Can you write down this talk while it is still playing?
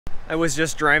I was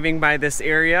just driving by this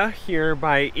area here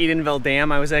by Edenville Dam.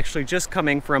 I was actually just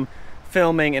coming from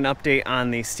filming an update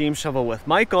on the steam shovel with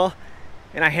Michael,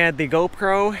 and I had the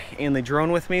GoPro and the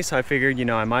drone with me, so I figured, you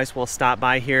know, I might as well stop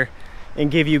by here and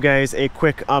give you guys a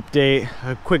quick update,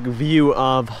 a quick view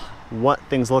of what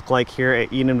things look like here at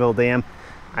Edenville Dam.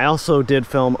 I also did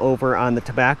film over on the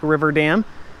Tobacco River Dam.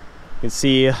 You can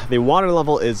see the water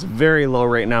level is very low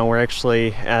right now. We're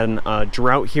actually at a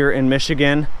drought here in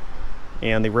Michigan,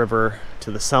 and the river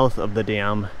to the south of the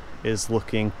dam is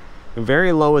looking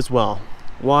very low as well.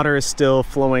 Water is still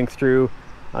flowing through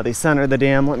the center of the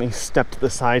dam. Let me step to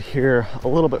the side here a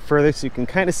little bit further so you can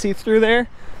kind of see through there.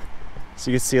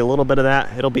 So you can see a little bit of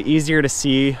that. It'll be easier to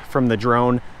see from the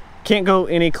drone. Can't go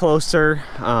any closer.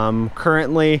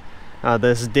 Currently,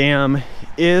 this dam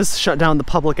is shut down. The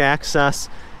public access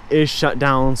is shut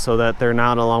down so that they're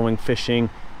not allowing fishing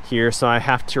here. So I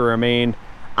have to remain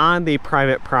on the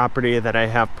private property that I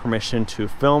have permission to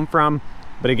film from.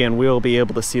 But again, we will be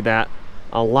able to see that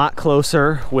a lot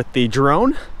closer with the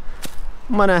drone.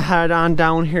 I'm gonna head on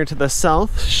down here to the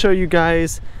south, show you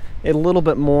guys a little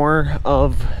bit more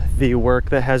of the work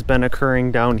that has been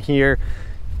occurring down here.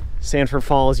 Sanford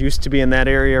Falls used to be in that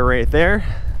area right there.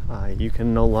 You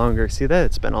can no longer see that,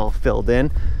 it's been all filled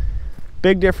in.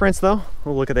 Big difference though.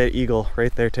 Oh, look at that eagle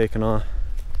right there taking off.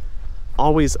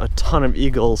 Always a ton of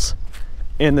eagles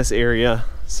in this area.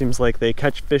 Seems like they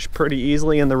catch fish pretty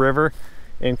easily in the river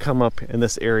and come up in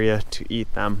this area to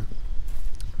eat them.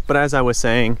 But as I was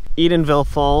saying, Edenville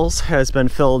Falls has been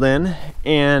filled in,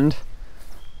 and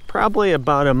probably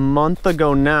about a month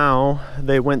ago now,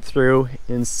 they went through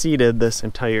and seeded this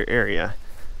entire area.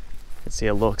 You can see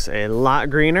it looks a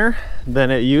lot greener than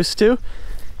it used to.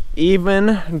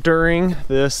 Even during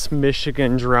this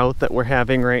Michigan drought that we're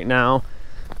having right now,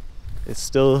 it's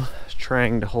still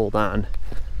trying to hold on.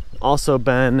 Also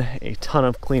been a ton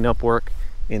of cleanup work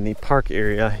in the park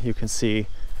area. You can see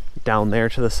down there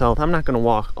to the south. I'm not going to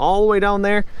walk all the way down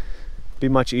there. It'd be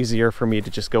much easier for me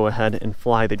to just go ahead and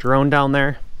fly the drone down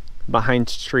there. Behind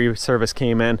tree service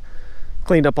came in,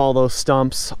 cleaned up all those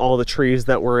stumps, all the trees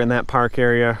that were in that park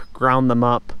area, ground them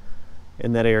up,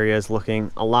 and that area is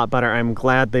looking a lot better. I'm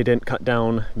glad they didn't cut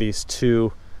down these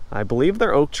two, I believe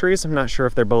they're oak trees. I'm not sure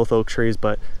if they're both oak trees,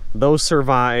 but those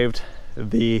survived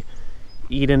the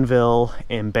Edenville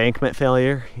embankment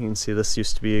failure. You can see this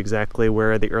used to be exactly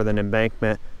where the earthen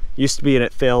embankment used to be, and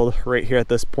it failed right here at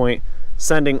this point,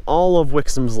 sending all of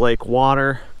Wixom's Lake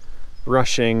water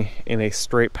rushing in a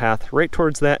straight path right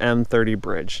towards that M30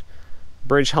 bridge.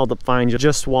 Bridge held up fine,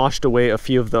 just washed away a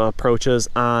few of the approaches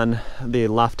on the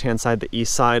left-hand side, the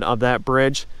east side of that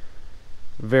bridge.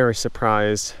 Very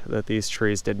surprised that these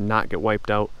trees did not get wiped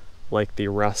out like the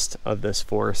rest of this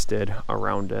forest did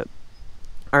around it.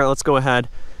 All right, let's go ahead.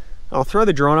 I'll throw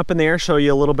the drone up in the air, show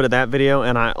you a little bit of that video,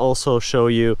 and I also show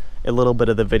you a little bit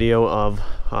of the video of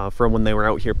from when they were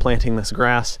out here planting this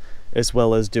grass, as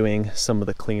well as doing some of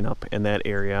the cleanup in that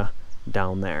area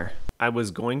down there. I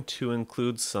was going to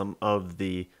include some of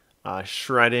the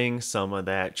shredding, some of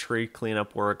that tree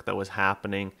cleanup work that was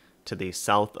happening to the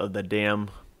south of the dam,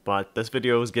 but this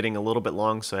video is getting a little bit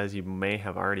long, so as you may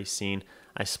have already seen,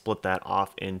 I split that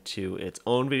off into its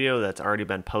own video that's already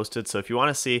been posted. So if you want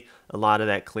to see a lot of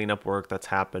that cleanup work that's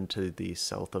happened to the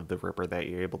south of the river that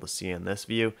you're able to see in this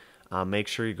view, make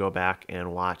sure you go back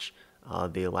and watch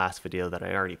the last video that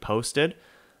I already posted.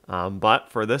 But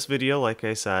for this video, like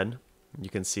I said, you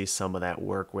can see some of that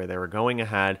work where they were going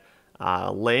ahead,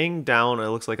 laying down, it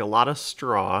looks like a lot of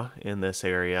straw in this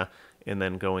area, and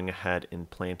then going ahead and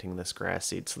planting this grass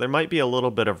seed. So there might be a little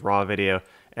bit of raw video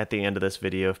at the end of this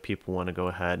video if people want to go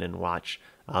ahead and watch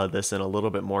this in a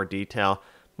little bit more detail.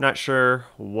 I'm not sure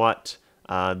what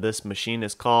this machine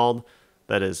is called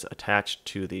that is attached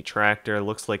to the tractor. It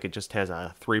looks like it just has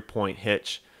a 3-point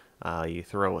hitch. You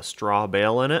throw a straw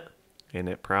bale in it, and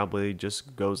it probably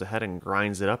just goes ahead and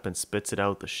grinds it up and spits it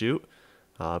out the chute.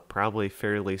 Probably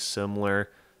fairly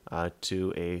similar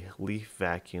to a leaf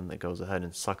vacuum that goes ahead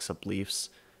and sucks up leaves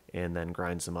and then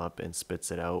grinds them up and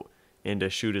spits it out into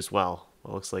chute as well.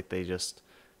 It looks like they just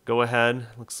go ahead.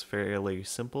 Looks fairly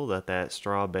simple that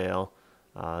straw bale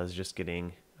is just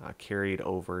getting carried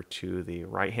over to the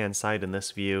right hand side in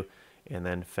this view and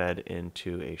then fed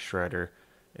into a shredder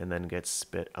and then gets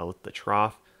spit out the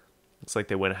trough. Looks like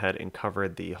they went ahead and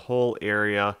covered the whole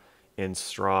area in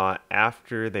straw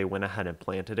after they went ahead and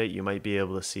planted it. You might be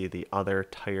able to see the other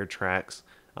tire tracks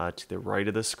to the right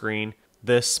of the screen.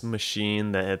 This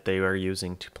machine that they are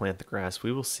using to plant the grass,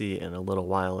 we will see in a little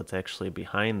while. It's actually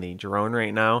behind the drone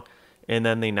right now. And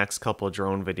then the next couple of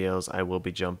drone videos I will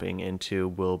be jumping into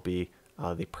will be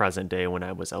the present day when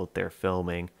I was out there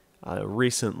filming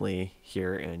recently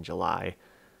here in July.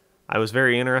 I was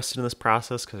very interested in this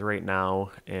process because right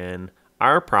now in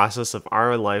our process of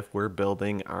our life, we're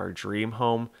building our dream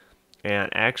home and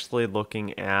actually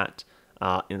looking at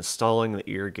installing the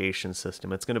irrigation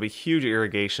system. It's going to be a huge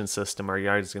irrigation system. Our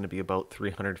yard is going to be about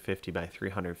 350 by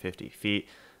 350 feet.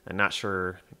 I'm not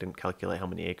sure, I didn't calculate how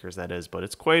many acres that is, but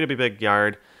it's quite a big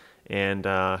yard. And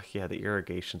yeah, the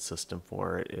irrigation system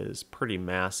for it is pretty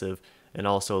massive. And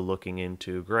also looking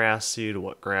into grass seed,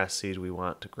 what grass seed we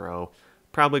want to grow.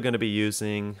 Probably going to be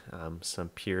using some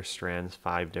pure strands,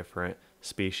 5 different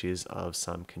species of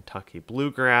some Kentucky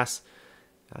bluegrass.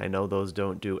 I know those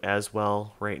don't do as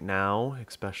well right now,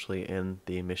 especially in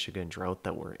the Michigan drought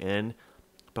that we're in,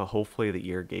 but hopefully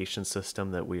the irrigation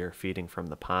system that we are feeding from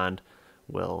the pond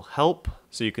will help.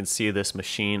 So you can see this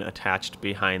machine attached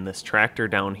behind this tractor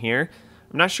down here.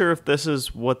 I'm not sure if this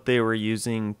is what they were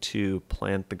using to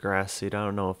plant the grass seed. I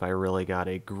don't know if I really got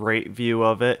a great view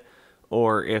of it,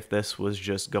 or if this was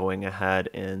just going ahead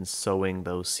and sowing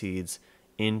those seeds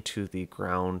into the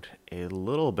ground a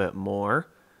little bit more.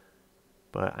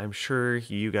 But I'm sure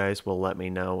you guys will let me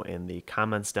know in the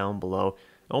comments down below.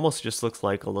 It almost just looks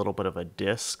like a little bit of a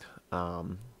disc.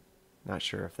 Not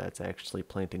sure if that's actually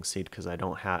planting seed because I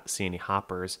don't see any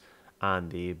hoppers on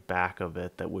the back of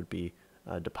it that would be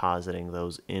depositing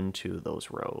those into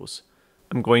those rows.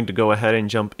 I'm going to go ahead and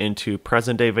jump into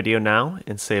present day video now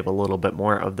and save a little bit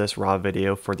more of this raw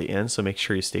video for the end, so make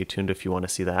sure you stay tuned if you want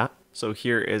to see that. So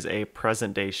here is a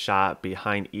present day shot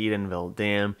behind Edenville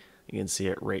Dam. You can see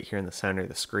it right here in the center of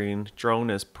the screen. Drone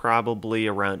is probably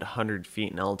around 100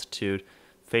 feet in altitude,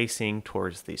 facing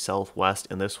towards the southwest,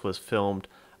 and this was filmed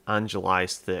on July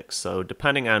 6th. So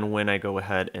depending on when I go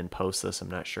ahead and post this, I'm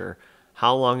not sure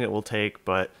how long it will take,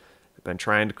 but I've been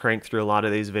trying to crank through a lot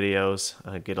of these videos,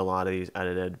 get a lot of these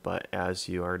edited, but as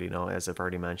you already know, as I've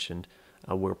already mentioned,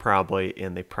 we're probably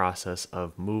in the process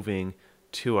of moving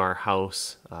to our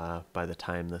house by the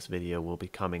time this video will be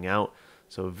coming out.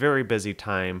 So a very busy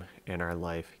time in our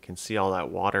life. You can see all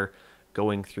that water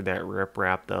going through that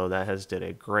riprap though. That has did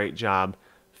a great job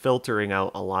filtering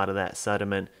out a lot of that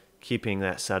sediment, keeping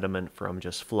that sediment from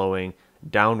just flowing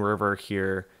downriver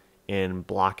here and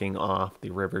blocking off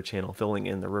the river channel, filling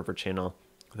in the river channel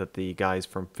that the guys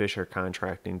from Fisher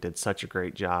Contracting did such a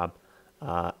great job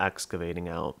excavating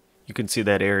out. You can see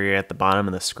that area at the bottom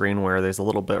of the screen where there's a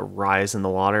little bit of rise in the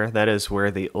water. That is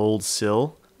where the old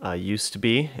sill used to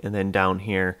be, and then down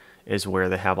here is where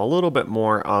they have a little bit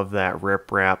more of that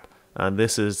riprap.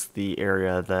 This is the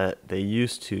area that they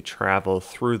used to travel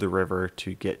through the river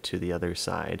to get to the other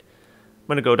side. I'm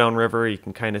going to go downriver. You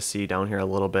can kind of see down here a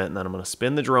little bit, and then I'm going to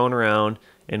spin the drone around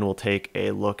and we'll take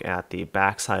a look at the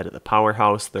backside of the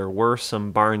powerhouse. There were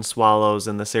some barn swallows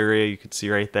in this area, you can see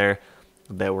right there,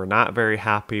 that were not very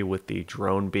happy with the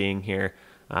drone being here.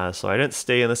 So I didn't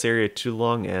stay in this area too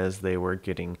long as they were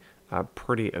getting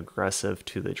pretty aggressive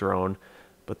to the drone.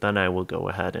 But then I will go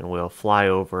ahead and we'll fly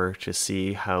over to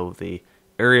see how the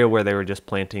area where they were just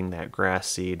planting that grass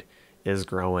seed is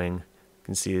growing. You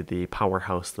can see the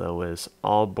powerhouse though is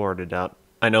all boarded up.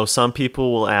 I know some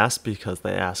people will ask, because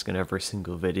they ask in every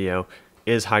single video,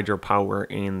 is hydropower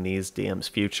in these dams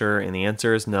future? And the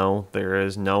answer is no. There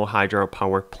is no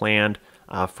hydropower planned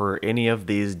for any of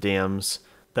these dams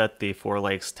that the Four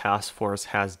Lakes Task Force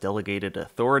has delegated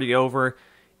authority over.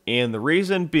 And the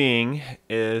reason being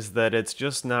is that it's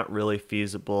just not really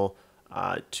feasible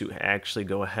to actually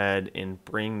go ahead and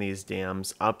bring these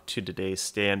dams up to today's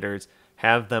standards,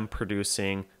 have them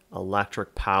producing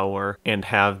electric power, and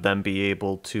have them be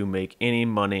able to make any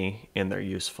money in their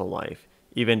useful life.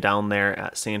 Even down there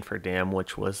at Sanford Dam,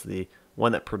 which was the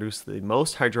one that produced the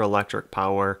most hydroelectric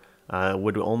power,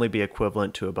 would only be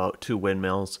equivalent to about 2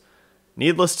 windmills.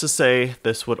 Needless to say,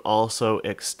 this would also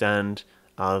extend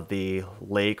the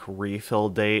lake refill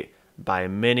date by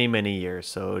many, many years.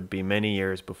 So it would be many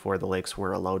years before the lakes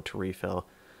were allowed to refill.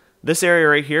 This area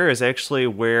right here is actually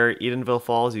where Edenville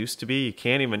Falls used to be. You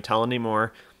can't even tell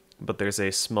anymore, but there's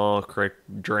a small creek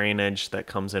drainage that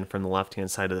comes in from the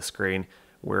left-hand side of the screen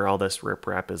where all this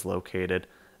riprap is located,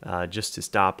 just to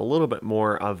stop a little bit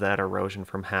more of that erosion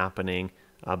from happening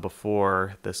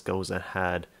before this goes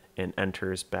ahead and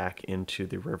enters back into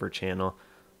the river channel.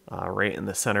 Right in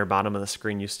the center bottom of the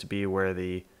screen used to be where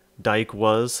the dike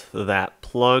was, that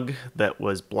plug that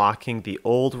was blocking the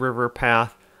old river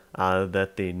path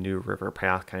that the new river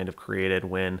path kind of created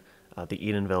when the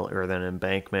Edenville earthen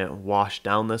embankment washed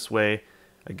down this way.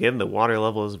 Again, the water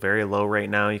level is very low right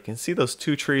now. You can see those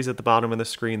 2 trees at the bottom of the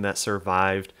screen that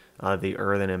survived the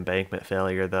earthen embankment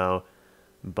failure though.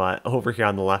 But over here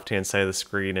on the left hand side of the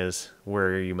screen is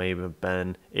where you may have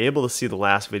been able to see the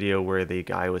last video where the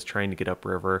guy was trying to get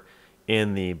upriver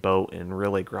in the boat and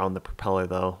really ground the propeller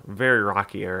though. Very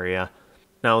rocky area.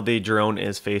 Now the drone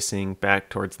is facing back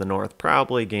towards the north,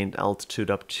 probably gained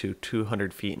altitude up to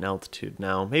 200 feet in altitude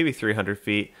now, maybe 300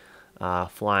 feet,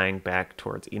 flying back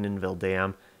towards Edenville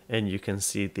Dam. And you can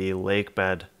see the lake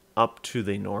bed up to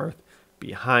the north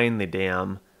behind the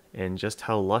dam and just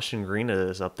how lush and green it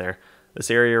is up there.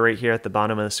 This area right here at the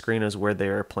bottom of the screen is where they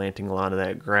are planting a lot of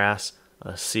that grass,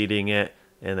 seeding it,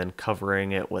 and then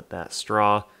covering it with that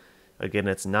straw. Again,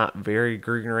 it's not very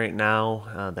green right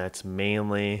now. That's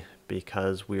mainly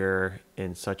because we're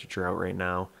in such a drought right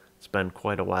now. It's been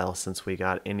quite a while since we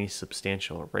got any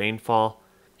substantial rainfall.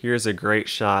 Here's a great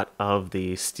shot of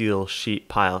the steel sheet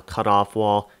pile cutoff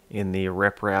wall in the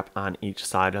riprap on each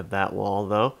side of that wall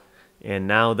though. And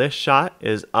now this shot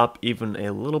is up even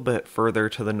a little bit further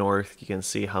to the north. You can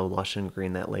see how lush and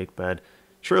green that lake bed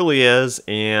truly is,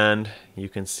 and you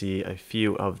can see a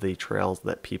few of the trails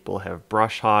that people have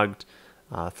brush hogged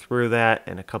through that,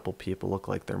 and a couple people look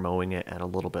like they're mowing it at a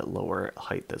little bit lower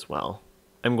height as well.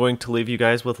 I'm going to leave you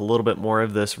guys with a little bit more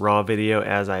of this raw video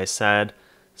as I said,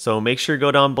 so make sure you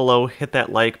go down below, hit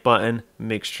that like button,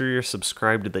 make sure you're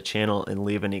subscribed to the channel, and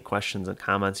leave any questions and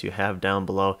comments you have down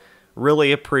below.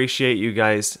 Really appreciate you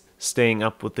guys staying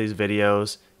up with these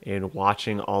videos and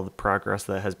watching all the progress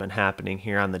that has been happening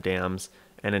here on the dams.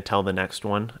 And until the next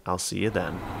one, I'll see you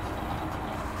then.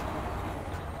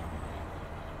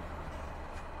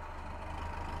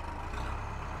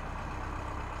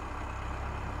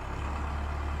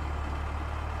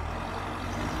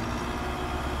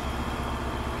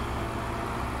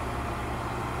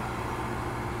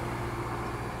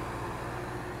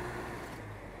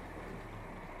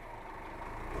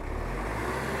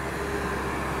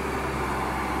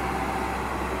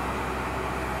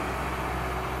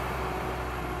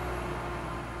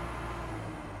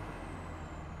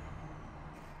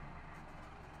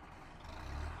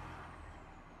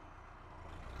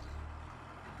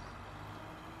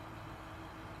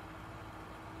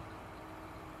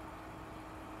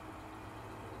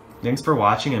 Thanks for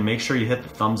watching, and make sure you hit the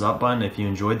thumbs up button if you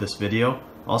enjoyed this video.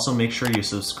 Also make sure you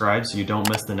subscribe so you don't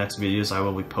miss the next videos I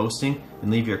will be posting,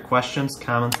 and leave your questions,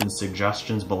 comments, and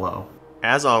suggestions below.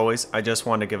 As always, I just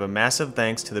want to give a massive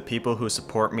thanks to the people who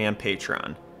support me on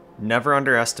Patreon. Never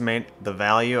underestimate the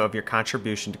value of your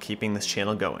contribution to keeping this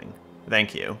channel going.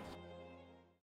 Thank you.